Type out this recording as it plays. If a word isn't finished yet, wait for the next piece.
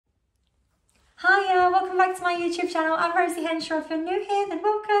Hiya, welcome back to my YouTube channel. I'm Rosie Henshaw. If you're new here, then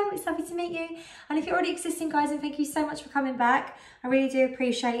welcome. It's lovely to meet you. And if you're already existing, guys, then thank you so much for coming back. I really do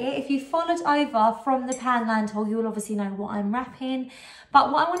appreciate it. If you followed over from the Poundland haul, you'll obviously know what I'm wrapping.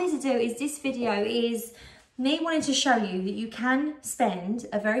 But what I wanted to do is this video is me wanting to show you that you can spend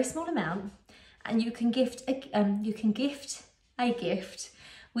a very small amount and you can gift a gift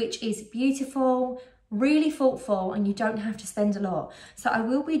which is beautiful, really thoughtful, and you don't have to spend a lot. So I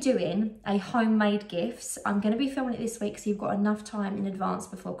will be doing a homemade gifts. I'm going to be filming it this week so you've got enough time in advance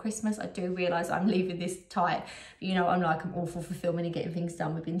before Christmas. I do realise I'm leaving this tight. You know, I'm awful for filming and getting things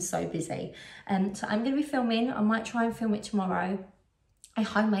done. We've been so busy. So I'm going to be filming, I might try and film it tomorrow, a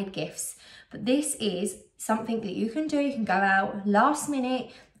homemade gifts. But this is something that you can do. You can go out last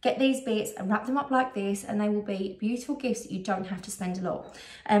minute, get these bits and wrap them up like this, and they will be beautiful gifts that you don't have to spend a lot.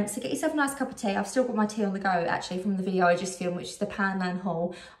 So get yourself a nice cup of tea. I've still got my tea on the go, actually, from the video I just filmed, which is the Poundland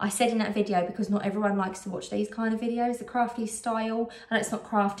haul. I said in that video, because not everyone likes to watch these kind of videos, the crafty style, and it's not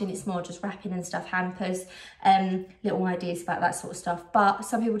crafting, it's more just wrapping and stuff, hampers, little ideas about that sort of stuff. But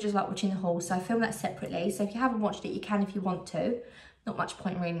some people just like watching the haul, so I filmed that separately. So if you haven't watched it, you can if you want to. Not much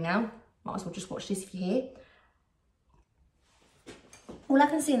point really now. Might as well just watch this if you're here. All I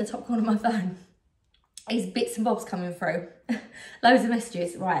can see in the top corner of my phone is bits and bobs coming through. Loads of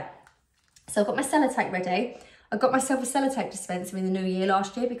messages. Right. So I've got my sellotape ready. I got myself a sellotape dispenser in the new year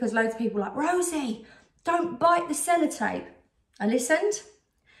last year because loads of people were like, Rosie, don't bite the sellotape. I listened.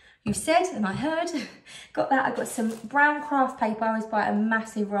 You said, and I heard. Got that. I got some brown craft paper. I always buy a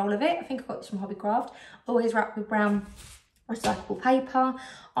massive roll of it. I think I got this from Hobbycraft. Always wrapped with brown recyclable paper.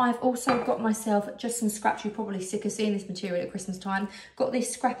 I've also got myself just some scraps. You're probably sick of seeing this material at Christmas time. Got this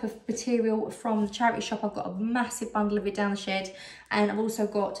scrap of material from the charity shop. I've got a massive bundle of it down the shed, and I've also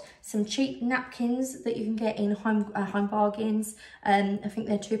got some cheap napkins that you can get in home bargains. I think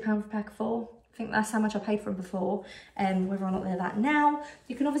they're £2 for a pack of 4. I think that's how much I paid for them before, whether or not they're that now.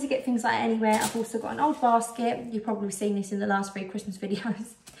 You can obviously get things like that anywhere. I've also got an old basket. You've probably seen this in the last 3 Christmas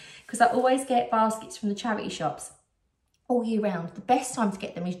videos because I always get baskets from the charity shops all year round. The best time to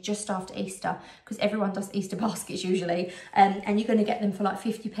get them is just after Easter because everyone does Easter baskets usually, and you're going to get them for like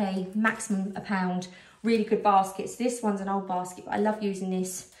 50p, maximum £1. Really good baskets. This one's an old basket, but I love using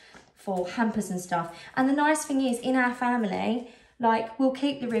this for hampers and stuff. And the nice thing is, in our family, like, we'll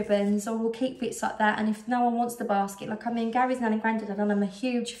keep the ribbons or we'll keep bits like that, and if no one wants the basket, like, I mean, Gary's nan and granddad had done them a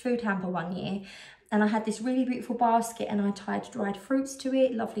huge food hamper one year, and I had this really beautiful basket and I tied dried fruits to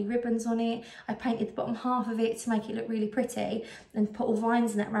it, lovely ribbons on it. I painted the bottom half of it to make it look really pretty and put all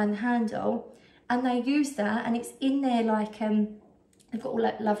vines and that around the handle. And they used that, and it's in there like, they've got all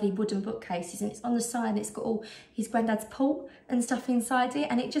like lovely wooden bookcases, and it's on the side and it's got all his granddad's port and stuff inside it,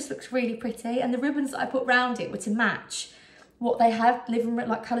 and it just looks really pretty. And the ribbons that I put round it were to match what they have, living room,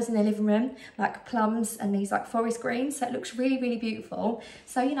 like colours in their living room, like plums and these like forest greens. So it looks really, really beautiful.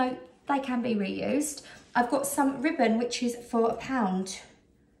 So, you know, they can be reused. I've got some ribbon, which is for £1. I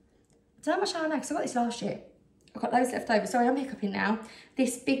don't know how much I know, because I got this last year. I've got loads left over. Sorry, I'm hiccuping now.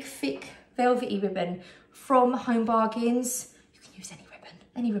 This big, thick, velvety ribbon from Home Bargains. You can use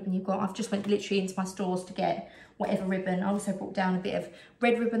any ribbon you've got. I've just went literally into my stores to get whatever ribbon. I also brought down a bit of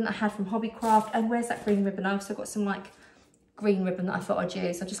red ribbon that I had from Hobbycraft. And where's that green ribbon? I also got some like green ribbon that I thought I'd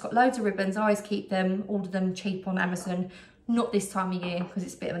use. I've just got loads of ribbons. I always keep them, order them cheap on Amazon. Not this time of year because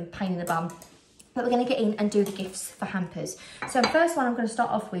it's a bit of a pain in the bum. But we're going to get in and do the gifts for hampers. So the first one I'm going to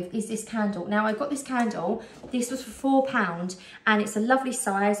start off with is this candle. Now, I got this candle. This was for £4 and it's a lovely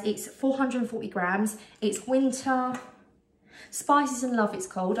size. It's 440 grams. It's winter. Spices and Love it's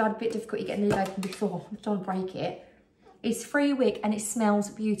called. I had a bit of difficulty getting the lid open before. I don't want to break it. It's 3 wick and it smells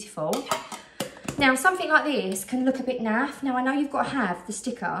beautiful. Now, something like this can look a bit naff. Now, I know you've got to have the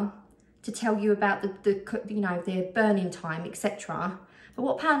sticker to tell you about the burning time, etc. But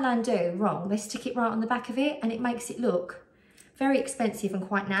what Poundland do wrong, they stick it right on the back of it and it makes it look very expensive and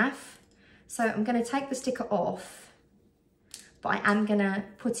quite naff. So I'm going to take the sticker off, but I am going to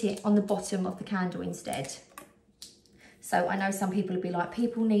put it on the bottom of the candle instead. So I know some people will be like,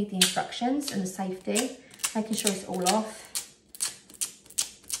 people need the instructions and the safety, making sure it's all off.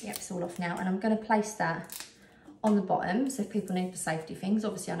 Yep, it's all off now. And I'm going to place that on the bottom, so if people need the safety things.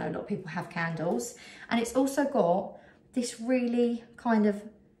 Obviously I know a lot of people have candles, and it's also got this really kind of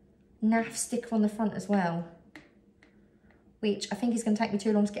naff sticker on the front as well, which I think is going to take me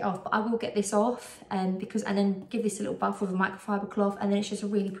too long to get off, but I will get this off and then give this a little buff with a microfiber cloth, and then it's just a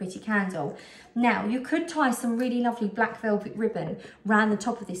really pretty candle. Now, you could tie some really lovely black velvet ribbon around the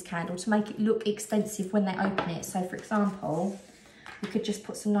top of this candle to make it look expensive when they open it. So for example, you could just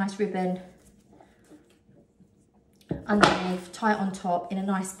put some nice ribbon underneath, tie it on top in a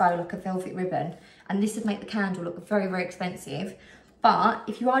nice bow like a velvet ribbon. And this would make the candle look very, very expensive. But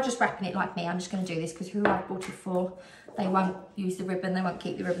if you are just wrapping it like me, I'm just going to do this because who I've bought it for, they won't use the ribbon, they won't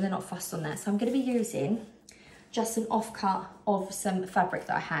keep the ribbon, they're not fussed on that. So I'm going to be using just an offcut of some fabric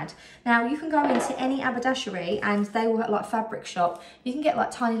that I had. Now you can go into any haberdashery and they will have like fabric shop. You can get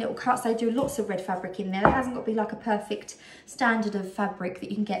like tiny little cuts. They do lots of red fabric in there. There hasn't got to be like a perfect standard of fabric that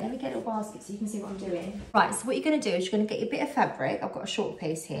you can get. Let me get a little basket so you can see what I'm doing. Right, so what you're going to do is you're going to get your bit of fabric. I've got a short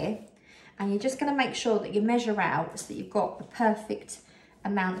piece here. And you're just going to make sure that you measure out so that you've got the perfect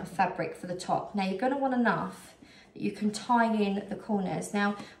amount of fabric for the top. Now you're going to want enough that you can tie in the corners.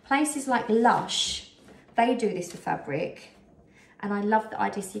 Now places like Lush, they do this for fabric, and I love the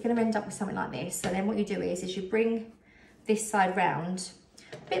idea. So you're going to end up with something like this. So then what you do is you bring this side round,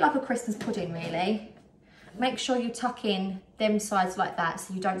 a bit like a Christmas pudding really. Make sure you tuck in them sides like that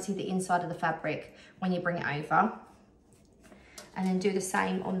so you don't see the inside of the fabric when you bring it over. And then do the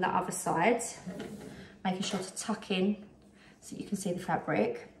same on the other side, making sure to tuck in so you can see the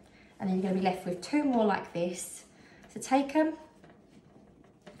fabric. And then you're going to be left with two more like this. So take them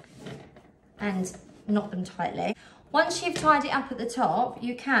and knot them tightly. Once you've tied it up at the top,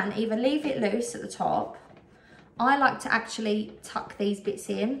 you can either leave it loose at the top. I like to actually tuck these bits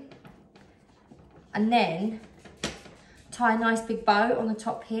in and then tie a nice big bow on the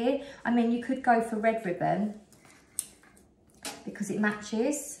top here. I mean, you could go for red ribbon because it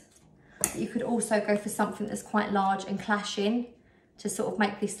matches. But you could also go for something that's quite large and clashing to sort of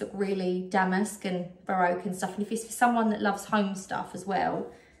make this look really damask and baroque and stuff. And if it's for someone that loves home stuff as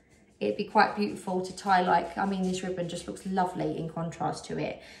well, it'd be quite beautiful to tie like, I mean, this ribbon just looks lovely in contrast to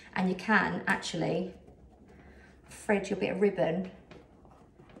it. And you can actually thread your bit of ribbon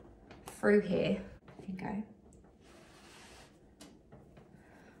through here. There you go.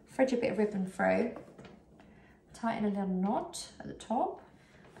 Thread your bit of ribbon through, tighten a little knot at the top,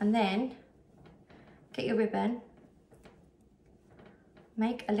 and then get your ribbon,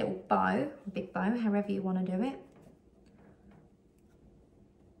 make a little bow, a big bow, however you want to do it.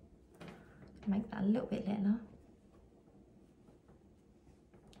 Make that a little bit littler.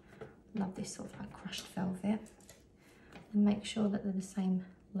 Love this sort of like crushed velvet. And make sure that they're the same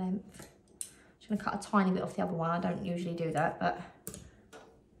length. Just gonna cut a tiny bit off the other one. I don't usually do that, but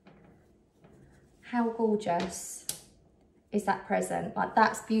how gorgeous is that present? Like,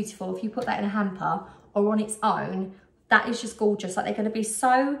 that's beautiful. If you put that in a hamper or on its own, that is just gorgeous. Like, they're gonna be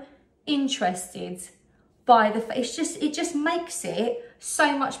so interested by the, it just makes it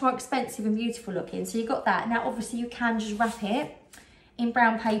so much more expensive and beautiful looking. So you got that. Now obviously you can just wrap it in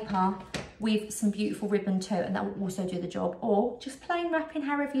brown paper with some beautiful ribbon too, and that will also do the job, or just plain wrapping,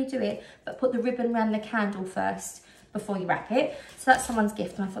 however you do it, but put the ribbon around the candle first before you wrap it. So that's someone's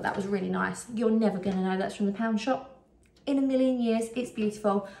gift, and I thought that was really nice. You're never gonna know that's from the pound shop in a million years. It's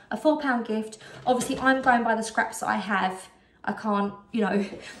beautiful. A £4 gift. Obviously I'm going by the scraps that I have. I can't, you know,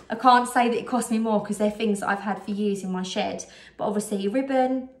 I can't say that it cost me more because they're things that I've had for years in my shed. But obviously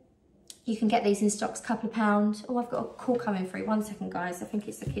ribbon, you can get these in stocks, a couple of pounds. Oh, I've got a call coming through. 1 second, guys. I think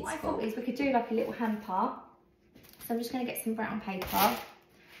it's the kids' fault. What I thought is we could do like a little hamper. So I'm just going to get some brown paper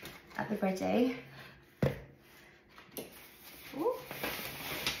at the ready. Ooh.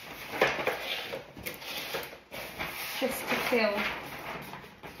 Just to fill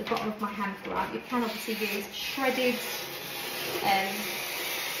the bottom of my hamper up. You can obviously use shredded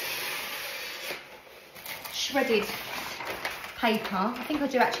paper. I think I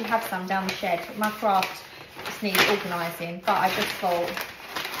do actually have some down the shed, but my craft just needs organising. But I just thought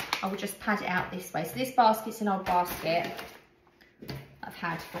I would just pad it out this way. So this basket's an old basket I've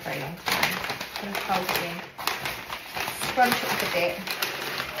had for a very long time. I'm going to fold it in, scrunch it up a bit,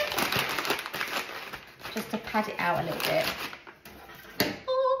 just to pad it out a little bit.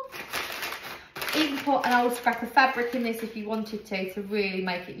 You can put an old scrap of fabric in this if you wanted to really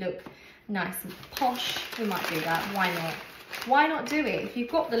make it look nice and posh. We might do that. Why not? Why not do it? If you've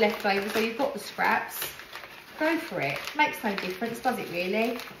got the leftovers or you've got the scraps, go for it. Makes no difference, does it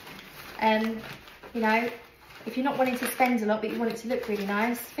really? You know, if you're not wanting to spend a lot but you want it to look really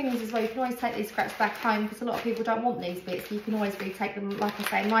nice, things as well, you can always take these scraps back home because a lot of people don't want these bits. So you can always retake them. Like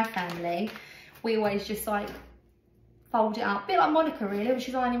I say, my family, we always just like fold it up. A bit like Monica really, when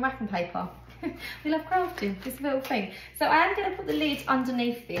she's ironing wrapping paper. We love crafting, this little thing. So I am going to put the lid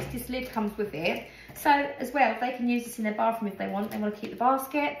underneath this. This lid comes with it. So as well, they can use this in their bathroom if they want. They want to keep the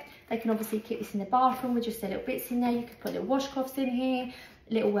basket. They can obviously keep this in their bathroom with just their little bits in there. You can put little washcloths in here,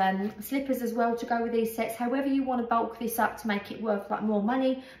 little slippers as well to go with these sets. However you want to bulk this up to make it worth like more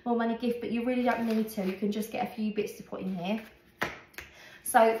money gift, but you really don't need to. You can just get a few bits to put in here.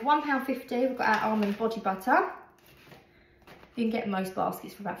 So for £1.50, we've got our almond body butter. You can get most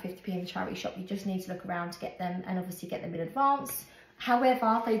baskets for about 50p in the charity shop. You just need to look around to get them, and obviously get them in advance.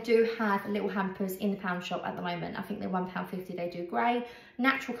 However, they do have little hampers in the pound shop at the moment. I think they're £1.50. They do grey,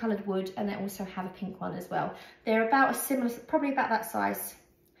 natural coloured wood, and they also have a pink one as well. They're about a similar, probably about that size.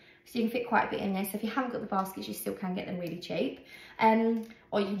 So you can fit quite a bit in there. So if you haven't got the baskets, you still can get them really cheap.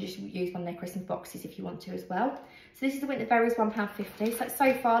 Or you can just use one of their Christmas boxes if you want to as well. So this is the Winter Berries, £1.50.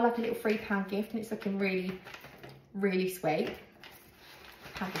 So far like a little £3 gift, and it's looking really, really sweet.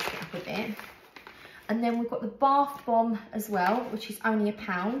 Have this up a bit. And then we've got the bath bomb as well, which is only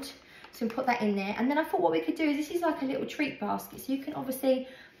 £1. So we'll put that in there. And then I thought what we could do is, this is like a little treat basket. So you can obviously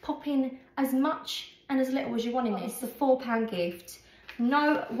pop in as much and as little as you want in this. It's a £4 gift.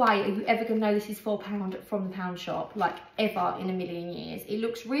 No way are you ever going to know this is £4 from the pound shop, like ever in a million years. It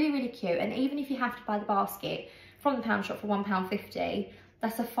looks really, really cute. And even if you have to buy the basket from the pound shop for £1.50,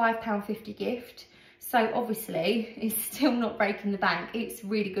 that's a £5.50 gift. So obviously it's still not breaking the bank. It's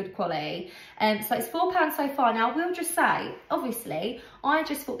really good quality. So it's £4 so far. Now I will just say, obviously, I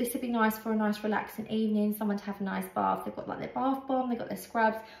just thought this would be nice for a nice relaxing evening, someone to have a nice bath. They've got like their bath bomb, they've got their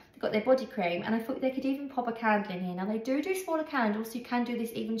scrubs, they've got their body cream, and I thought they could even pop a candle in here. Now they do smaller candles, so you can do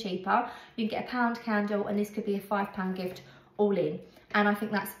this even cheaper. You can get a £1 candle, and this could be a £5 gift all in. And I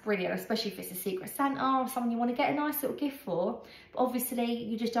think that's brilliant, especially if it's a Secret Santa or someone you want to get a nice little gift for. But obviously,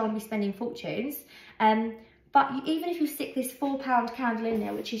 you just don't want to be spending fortunes. Even if you stick this £4 candle in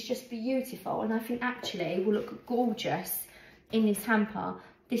there, which is just beautiful, and I think actually will look gorgeous in this hamper,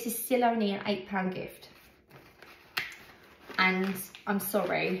 this is still only an £8 gift. And I'm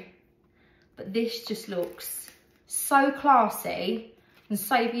sorry, but this just looks so classy and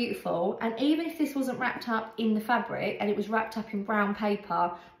so beautiful. And even if this wasn't wrapped up in the fabric and it was wrapped up in brown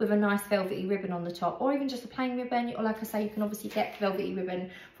paper with a nice velvety ribbon on the top, or even just a plain ribbon, or like I say, you can obviously get velvety ribbon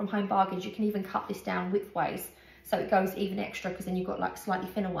from Home Bargains. You can even cut this down widthways so it goes even extra, because then you've got like slightly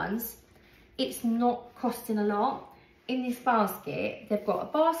thinner ones. It's not costing a lot. In this basket, they've got a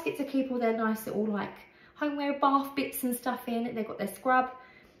basket to keep all their nice little like homeware bath bits and stuff in. They've got their scrub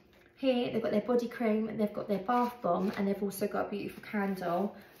here, they've got their body cream, and they've got their bath bomb, and they've also got a beautiful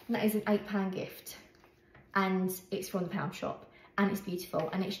candle. And that is an £8 gift, and it's from the pound shop, and it's beautiful,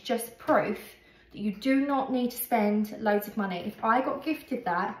 and it's just proof that you do not need to spend loads of money. If I got gifted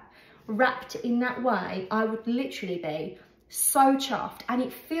that wrapped in that way, I would literally be so chuffed, and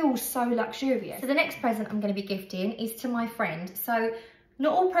it feels so luxurious. So the next present I'm going to be gifting is to my friend. So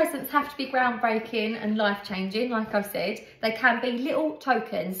not all presents have to be groundbreaking and life-changing, like I've said. They can be little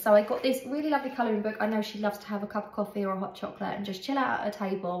tokens. So I got this really lovely colouring book. I know she loves to have a cup of coffee or a hot chocolate and just chill out at a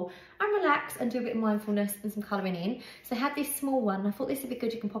table and relax and do a bit of mindfulness and some colouring in. So I had this small one, and I thought this would be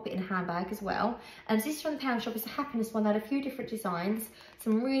good. You can pop it in a handbag as well. And so this is from the pound shop. It's a happiness one. They had a few different designs,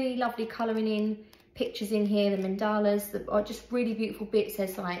 some really lovely colouring in pictures in here, the mandalas, are just really beautiful bits.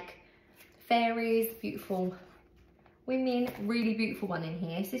 There's like fairies, beautiful women, really beautiful one in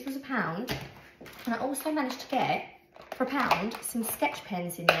here. So this was £1, and I also managed to get for £1 some sketch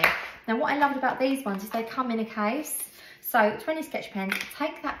pens in there. Now what I loved about these ones is they come in a case. So 20 sketch pens.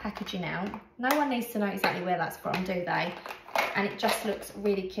 Take that packaging out. No one needs to know exactly where that's from, do they? And it just looks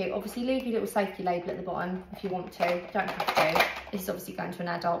really cute. Obviously leave your little safety label at the bottom if you want to. You don't have to. This is obviously going to an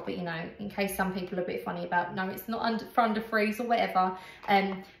adult, but you know, in case some people are a bit funny about, no, it's not for under freeze or whatever.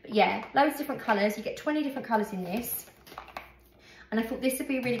 But yeah, loads of different colours. You get 20 different colours in this. And I thought this would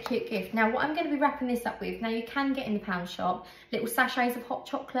be a really cute gift. Now what I'm going to be wrapping this up with, now you can get in the pound shop little sachets of hot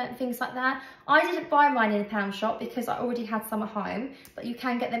chocolate and things like that. I didn't buy mine in the pound shop because I already had some at home, but you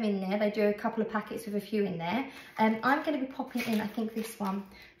can get them in there. They do a couple of packets with a few in there. I'm going to be popping in, I think this one,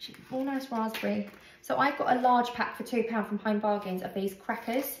 all nice raspberry. So I got a large pack for £2 from Home Bargains of these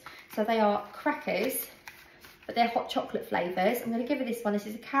crackers. So they are crackers, but they're hot chocolate flavours. I'm going to give her this one. This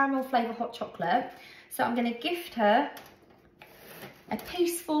is a caramel flavour hot chocolate. So I'm going to gift her a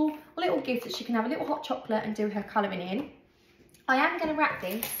peaceful little gift that she can have a little hot chocolate and do her colouring in. I am going to wrap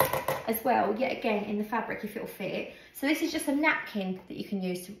this as well, yet again, in the fabric if it'll fit. So this is just a napkin that you can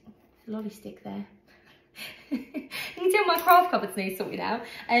use to, lolly stick there. You can tell my craft cupboards need sorted out.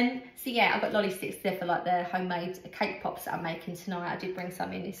 So yeah, I've got lolly sticks there for like the homemade cake pops that I'm making tonight. I did bring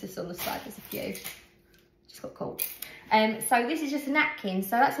some in, it's just on the side, there's a few. Just got caught. So this is just a napkin,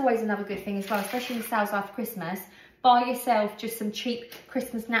 so that's always another good thing as well, especially in the sales after Christmas. Buy yourself just some cheap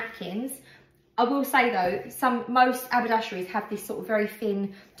Christmas napkins. I will say though, most haberdasheries have this sort of very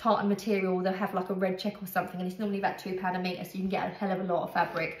thin tartan material. They'll have like a red check or something, and it's normally about £2 a metre, so you can get a hell of a lot of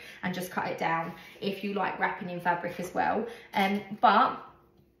fabric and just cut it down if you like wrapping in fabric as well. But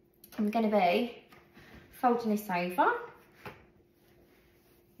I'm going to be folding this over,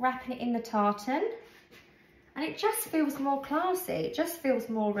 wrapping it in the tartan, And it just feels more classy. It just feels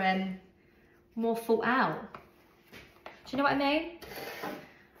more more thought out. Do you know what I mean?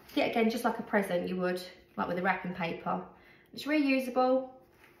 Yeah, again, just like a present you would, like with the wrapping paper. It's reusable.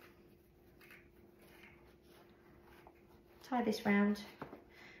 Tie this round.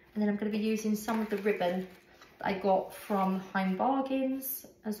 And then I'm going to be using some of the ribbon that I got from Home Bargains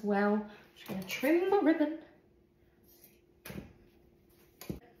as well. I'm just going to trim my ribbon.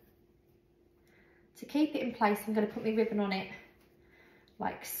 To keep it in place, I'm going to put my ribbon on it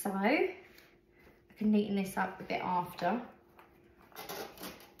like so. I can neaten this up a bit after.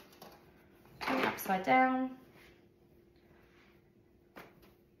 Turn it upside down.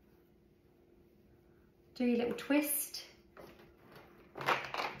 Do your little twist.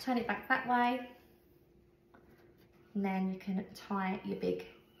 Turn it back that way. And then you can tie your big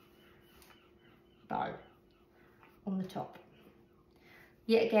bow on the top.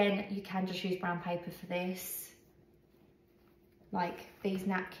 Yet again, you can just use brown paper for this. Like these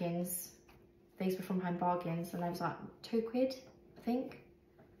napkins, these were from Home Bargains and they was like £2, I think.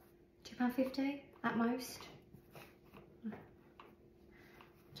 £2.50 at most.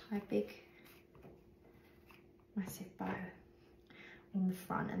 Tie a big, massive bow on the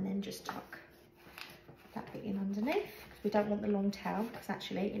front and then just tuck that bit in underneath because we don't want the long tail because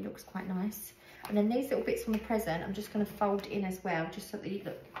actually it looks quite nice. And then these little bits from the present I'm just going to fold in as well, just so that you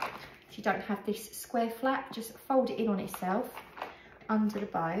look, if you don't have this square flap, just fold it in on itself under the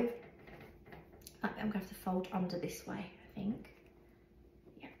bow. I'm going to have to fold under this way, I think.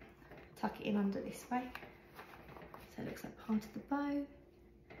 Yeah, tuck it in under this way so it looks like part of the bow.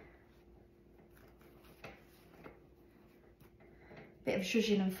 Bit of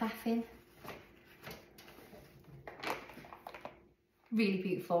zhuzhing and faffing. Really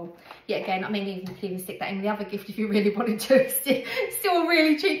beautiful. Yeah, again, I mean, you can even stick that in the other gift if you really wanted to. Still a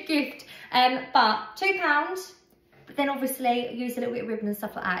really cheap gift. But £2. But then obviously use a little bit of ribbon and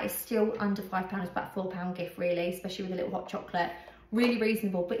stuff like that. It's still under £5. It's about a £4 gift really, especially with a little hot chocolate. Really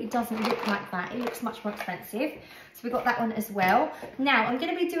reasonable, but it doesn't look like that. It looks much more expensive. So we got that one as well. Now I'm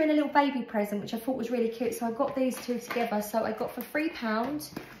going to be doing a little baby present, which I thought was really cute. So I got these two together. So I got for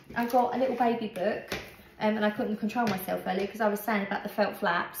 £3, I got a little baby book. And I couldn't control myself earlier because I was saying about the felt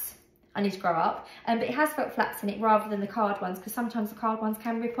flaps. I need to grow up. But it has felt flaps in it rather than the card ones, because sometimes the card ones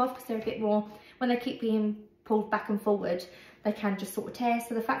can rip off because they're a bit more, when they keep being pulled back and forward, they can just sort of tear.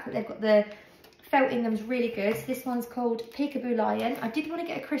 So the fact that they've got the felt in them is really good. So this one's called Peekaboo Lion. I did want to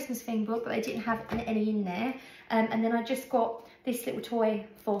get a Christmas theme book, but they didn't have any in there. And then I just got this little toy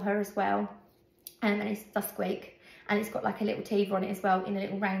for her as well. And it's Dusqueak. And it's got like a little Tiva on it as well in a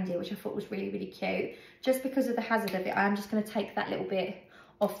little reindeer, which I thought was really, really cute. Just because of the hazard of it, I am just going to take that little bit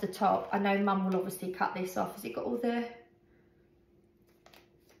off the top. I know Mum will obviously cut this off. Has it got all the...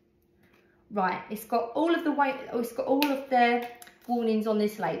 Right, it's got all of the weight, it's got all of the warnings on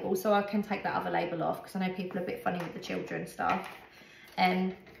this label, so I can take that other label off because I know people are a bit funny with the children stuff.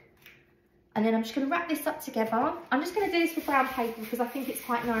 And then I'm just going to wrap this up together. I'm just going to do this with brown paper because I think it's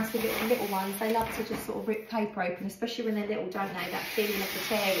quite nice with little ones. They love to just sort of rip paper open, especially when they're little, don't they? That feeling of the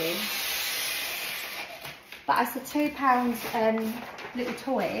tearing. But it's a £2 little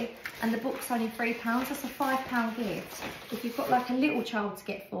toy and the book's only £3. That's a £5 gift. If you've got like a little child to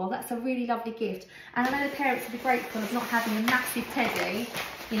get for, that's a really lovely gift. And I know the parents will be grateful of not having a massive teddy,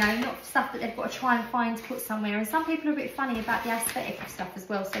 you know, not stuff that they've got to try and find to put somewhere. And some people are a bit funny about the aesthetic of stuff as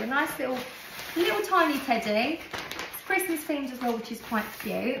well. So a nice little tiny teddy. It's Christmas themed as well, which is quite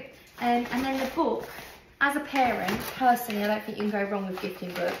cute. And then the book, as a parent, personally, I don't think you can go wrong with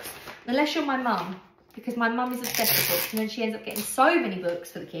gifting books. Unless you're my mum, because my mum is obsessed with books and then she ends up getting so many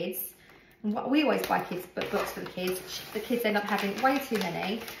books for the kids. And we always buy books for the kids. The kids end up having way too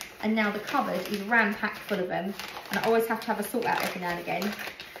many. And now the cupboard is ram-packed full of them. And I always have to have a sort out every now and again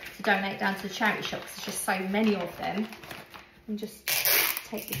to donate down to the charity shop because there's just so many of them. And just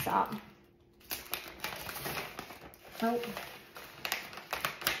take this up. Oh,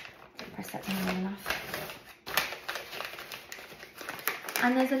 don't press that down enough.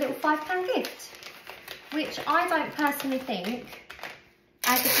 And there's a little £5 gift, which I don't personally think,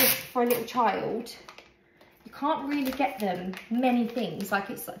 as a gift for a little child, you can't really get them many things.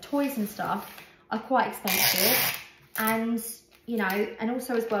 Like, it's like toys and stuff are quite expensive, and you know, and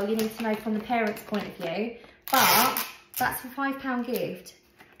also as well, you need to know from the parents' point of view. But that's a £5 gift,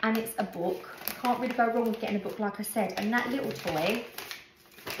 and it's a book. You can't really go wrong with getting a book, like I said. And that little toy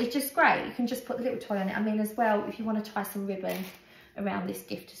is just great. You can just put the little toy on it. I mean, as well, if you want to tie some ribbon around this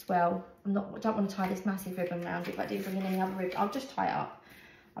gift as well. I don't want to tie this massive ribbon around it, but I didn't bring in any other ribbon. I'll just tie it up.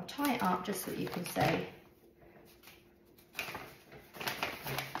 I'll tie it up just so that you can see.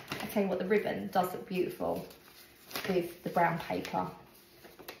 I tell you what, the ribbon does look beautiful. with the brown paper.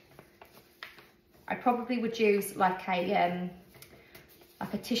 I probably would use like a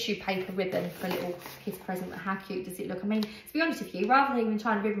tissue paper ribbon for a little kid's present, but how cute does it look? I mean, to be honest with you, rather than even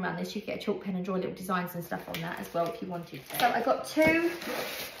trying to ribbon around this, you could get a chalk pen and draw little designs and stuff on that as well if you wanted to. So I got two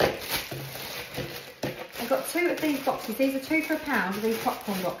of these boxes. These are 2 for £1 of these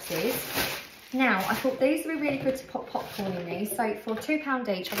popcorn boxes. Now, I thought these would be really good to pop popcorn in these. So for £2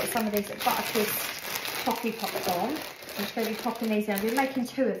 each, I got some of these Buttercrisp Poppy popcorn. I'm just going to be popping these in. I'll be making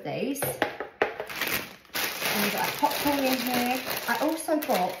 2 of these. And we've got a popcorn in here. I also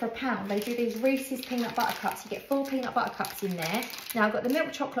got, for £1, they do these Reese's peanut butter cups. You get 4 peanut butter cups in there. Now, I've got the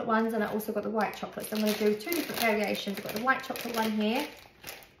milk chocolate ones and I also got the white chocolate. So I'm going to do 2 different variations. I've got the white chocolate one here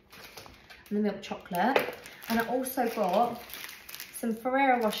and the milk chocolate. And I also got some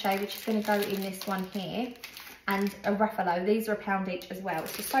Ferrero Rocher, which is going to go in this one here, and a Ruffalo. These are £1 each as well.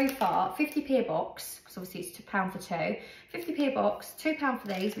 So far, 50p a box, because obviously it's £2 for 2. 50p a box, £2 for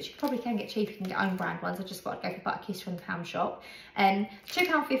these, which you probably can get cheaper. You can get own brand ones. I just got to go for Butterkiss from the pound shop.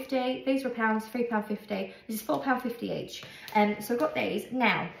 £2.50. These were £1, £3.50. This is £4.50 each. So I've got these.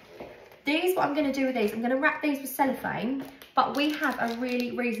 Now, these, what I'm going to do with these, I'm going to wrap these with cellophane. But we have a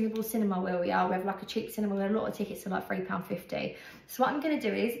really reasonable cinema where we are. We have like a cheap cinema where a lot of tickets are like £3.50. So what I'm going to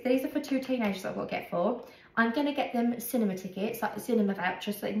do is, these are for 2 teenagers that I've got to get for. I'm going to get them cinema tickets, like the cinema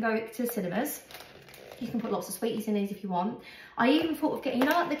vouchers, so they can go to the cinemas. You can put lots of sweeties in these if you want. I even thought of getting, you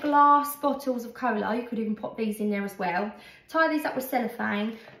know, like the glass bottles of cola, you could even pop these in there as well. Tie these up with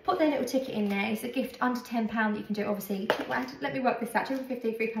cellophane, put their little ticket in there. It's a gift under £10 that you can do, obviously. Let me work this out,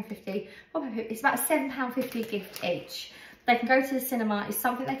 £2.50, £3.50, it's about a £7.50 gift each. They can go to the cinema, it's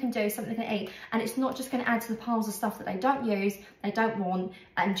something they can do, something they can eat, and it's not just going to add to the piles of stuff that they don't use, they don't want,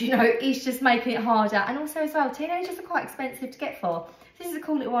 and you know, it's just making it harder. And also as well, teenagers are quite expensive to get for. This is a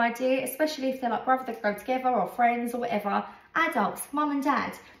cool little idea, especially if they're like brothers that go together or friends or whatever. Adults, mum and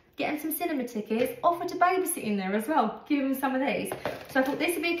dad, get them some cinema tickets, offer to babysit in there as well, give them some of these. So I thought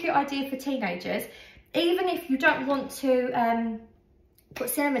this would be a cute idea for teenagers. Even if you don't want to put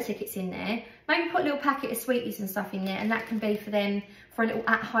cinema tickets in there, maybe put a little packet of sweeties and stuff in there, and that can be for them for a little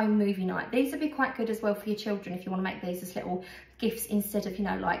at-home movie night. These would be quite good as well for your children if you want to make these as little gifts instead of, you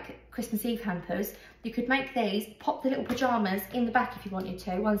know, like Christmas Eve hampers. You could make these, pop the little pyjamas in the back if you wanted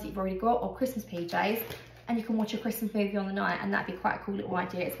to, ones that you've already got, or Christmas PJs, and you can watch a Christmas movie on the night, and that'd be quite a cool little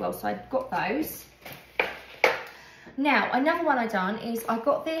idea as well. So I've got those. Now, another one I've done is I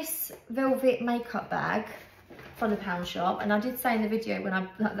got this velvet makeup bag from the pound shop, and I did say in the video when I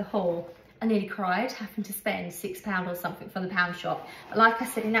like the haul, I nearly cried having to spend £6 or something from the pound shop. But like I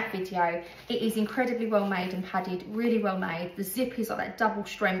said in that video, it is incredibly well made and padded, really well made. The zip is like that double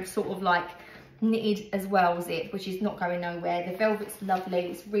strength, sort of like knitted as well zip, which is not going nowhere. The velvet's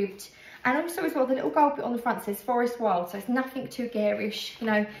lovely, it's ribbed. And also as well, the little gold bit on the front says Forest Wild, so it's nothing too garish. You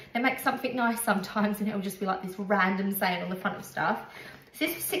know, they make something nice sometimes and it'll just be like this random saying on the front of stuff. So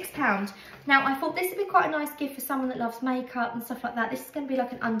this was £6. Now, I thought this would be quite a nice gift for someone that loves makeup and stuff like that. This is going to be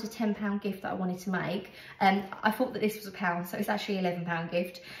like an under £10 gift that I wanted to make. I thought that this was £1, so it's actually an £11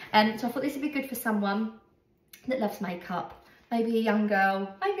 gift. So I thought this would be good for someone that loves makeup. Maybe a young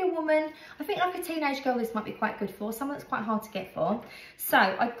girl, maybe a woman. I think like a teenage girl this might be quite good for, someone that's quite hard to get for. So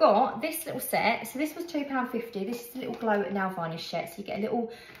I got this little set. So this was £2.50. This is the little glow nail varnish set. So you get a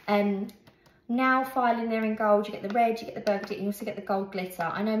little nail file in there in gold. You get the red, you get the burgundy, and you also get the gold glitter.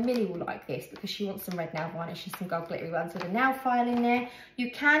 I know Millie will like this because she wants some red nail varnish and some gold glittery ones with a nail file in there.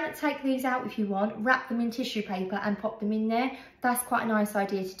 You can take these out if you want, wrap them in tissue paper and pop them in there. That's quite a nice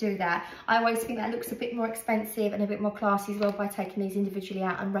idea to do that. I always think that looks a bit more expensive and a bit more classy as well by taking these individually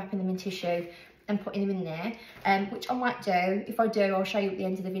out and wrapping them in tissue and putting them in there, which I might do. If I do, I'll show you at the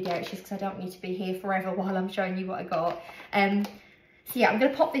end of the video. It's just because I don't want you to be here forever while I'm showing you what I got. So yeah, I'm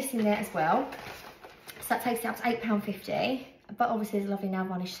going to pop this in there as well. So that takes it up to £8.50. But obviously there's a lovely nail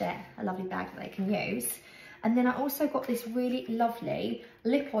varnish set, a lovely bag that they can use. And then I also got this really lovely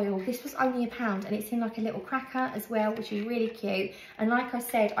lip oil. This was only £1 and it's in like a little cracker as well, which is really cute. And like I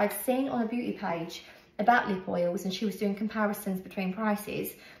said, I'd seen on a beauty page about lip oils and she was doing comparisons between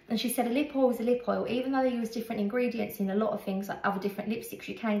prices. And she said a lip oil is a lip oil, even though they use different ingredients in a lot of things like other different lipsticks,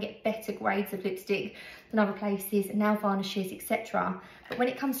 you can get better grades of lipstick than other places, nail varnishes, etc. But when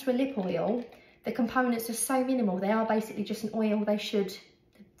it comes to a lip oil, the components are so minimal. They are basically just an oil. They should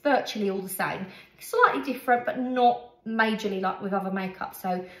virtually all the same. Slightly different, but not majorly like with other makeup. So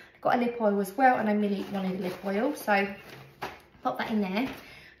I've got a lip oil as well, and I really wanted a lip oil. So pop that in there.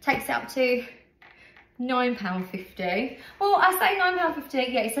 Takes it up to £9.50. Well, I say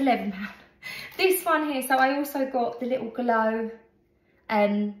 £9.50, yeah, it's £11. This one here, so I also got the little glow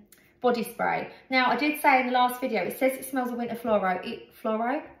body spray. Now, I did say in the last video, it says it smells of winter floral.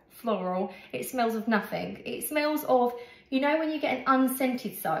 It smells of nothing. It smells of, you know, when you get an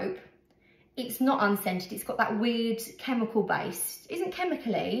unscented soap, it's not unscented. It's got that weird chemical base. It isn't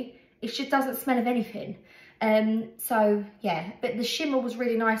chemically, it just doesn't smell of anything. So yeah, but the shimmer was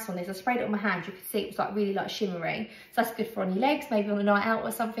really nice on this. I sprayed it on my hand. You could see it was like really like shimmery. So that's good for on your legs, maybe on a night out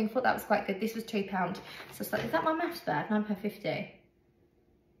or something. I thought that was quite good. This was £2. So it's like, is that my maths bad? £9.50.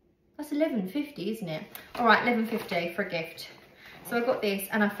 That's £11.50, isn't it? All right, £11.50 for a gift. So I got this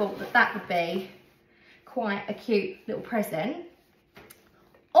and I thought that that would be quite a cute little present.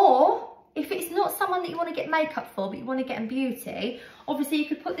 Or if it's not someone that you want to get makeup for, but you want to get them beauty, obviously you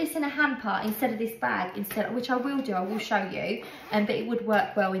could put this in a hamper instead of this bag, which I will do, I will show you, but it would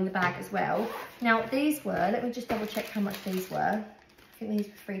work well in the bag as well. Now these were, let me just double check how much these were. I think these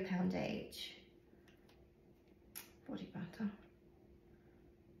were £3 each. Body butter.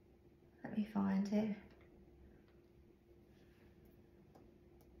 Let me find it.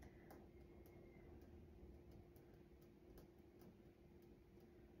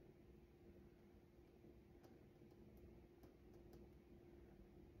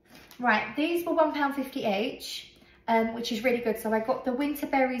 Right, these were £1.50 each, which is really good. So I got the Winter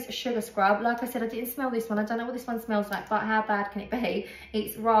Berries Sugar Scrub. Like I said, I didn't smell this one. I don't know what this one smells like, but how bad can it be?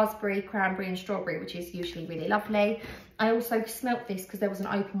 It's raspberry, cranberry and strawberry, which is usually really lovely. I also smelt this because there was an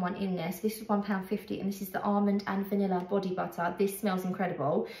open one in there. So this was £1.50 and this is the almond and vanilla body butter. This smells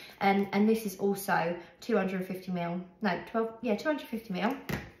incredible. And this is also 250ml. No, 250ml.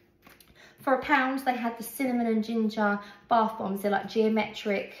 For £1, they had the cinnamon and ginger bath bombs. They're like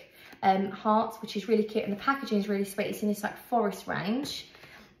geometric hearts, which is really cute, and the packaging is really sweet. It's in this like forest range,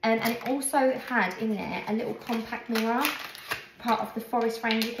 and it also had in there a little compact mirror, part of the forest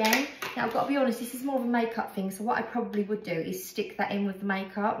range again. Now I've got to be honest, this is more of a makeup thing, so what I probably would do is stick that in with the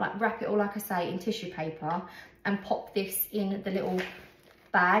makeup, like wrap it all, like I say, in tissue paper and pop this in the little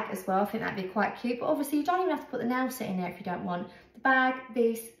bag as well. I think that'd be quite cute, but obviously you don't even have to put the nail set in there if you don't want. The bag,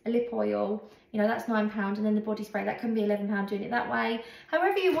 this, a lip oil, you know, that's £9, and then the body spray, that can be £11 doing it that way.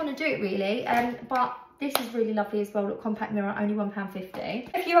 However you want to do it really, but this is really lovely as well. Look, compact mirror, only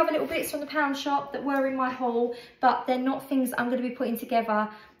 £1.50. A few other little bits from the pound shop that were in my haul, but they're not things I'm going to be putting together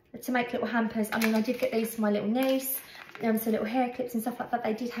to make little hampers. I mean, I did get these for my little niece, so little hair clips and stuff like that.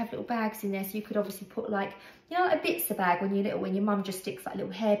 They did have little bags in there, so you could obviously put like, you know, a bitsa bag when you're little, when your mum just sticks like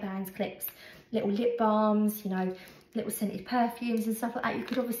little hairbands, clips, little lip balms, you know, little scented perfumes and stuff like that. You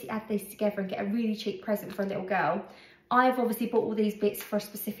could obviously add these together and get a really cheap present for a little girl. I've obviously bought all these bits for a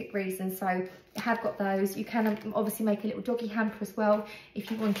specific reason, so I have got those. You can obviously make a little doggy hamper as well if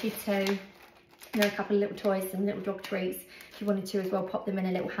you wanted to. You know, a couple of little toys and little dog treats if you wanted to as well, pop them in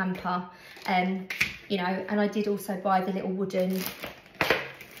a little hamper. You know, and I did also buy the little wooden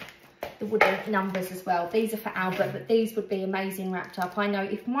numbers as well. These are for Albert, but these would be amazing wrapped up. I know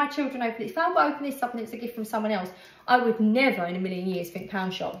if my children open it, if Albert opened this up and it's a gift from someone else, I would never in a million years think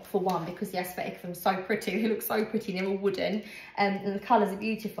pound shop, for one, because the aesthetic of them is so pretty. They look so pretty, they're all wooden, and the colours are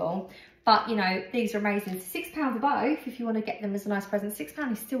beautiful. But you know, these are amazing. £6 for both if you want to get them as a nice present.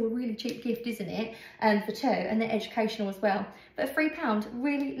 £6 is still a really cheap gift, isn't it? For two, and they're educational as well. But £3,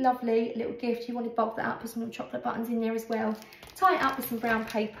 really lovely little gift. You want to bulk that up, put some little chocolate buttons in there as well. Tie it up with some brown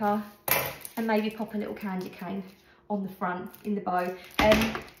paper and maybe pop a little candy cane on the front in the bow.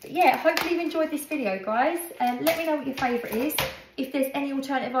 But yeah, hopefully you've enjoyed this video, guys. Let me know what your favourite is. If there's any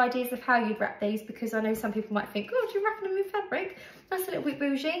alternative ideas of how you'd wrap these, because I know some people might think, oh, you're wrapping them in fabric. That's a little bit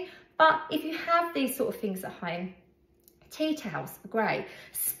bougie. But if you have these sort of things at home, tea towels are great,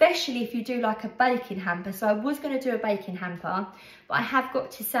 especially if you do like a baking hamper. So I was going to do a baking hamper, but I have got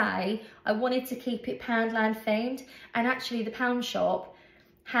to say I wanted to keep it Poundland themed, and actually the Pound shop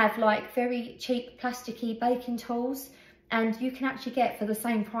have like very cheap plasticky baking tools, and you can actually get for the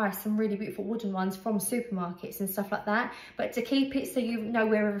same price some really beautiful wooden ones from supermarkets and stuff like that. But to keep it so you know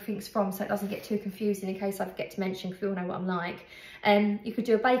where everything's from, so it doesn't get too confusing in case I forget to mention, because you all know what I'm like, you could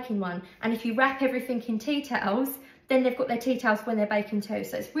do a baking one, and if you wrap everything in tea towels, then they've got their tea towels when they're baking too.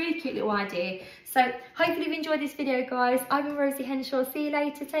 So it's a really cute little idea. So hopefully you've enjoyed this video, guys. I've been Rosie Henshaw. See you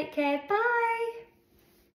later. Take care. Bye.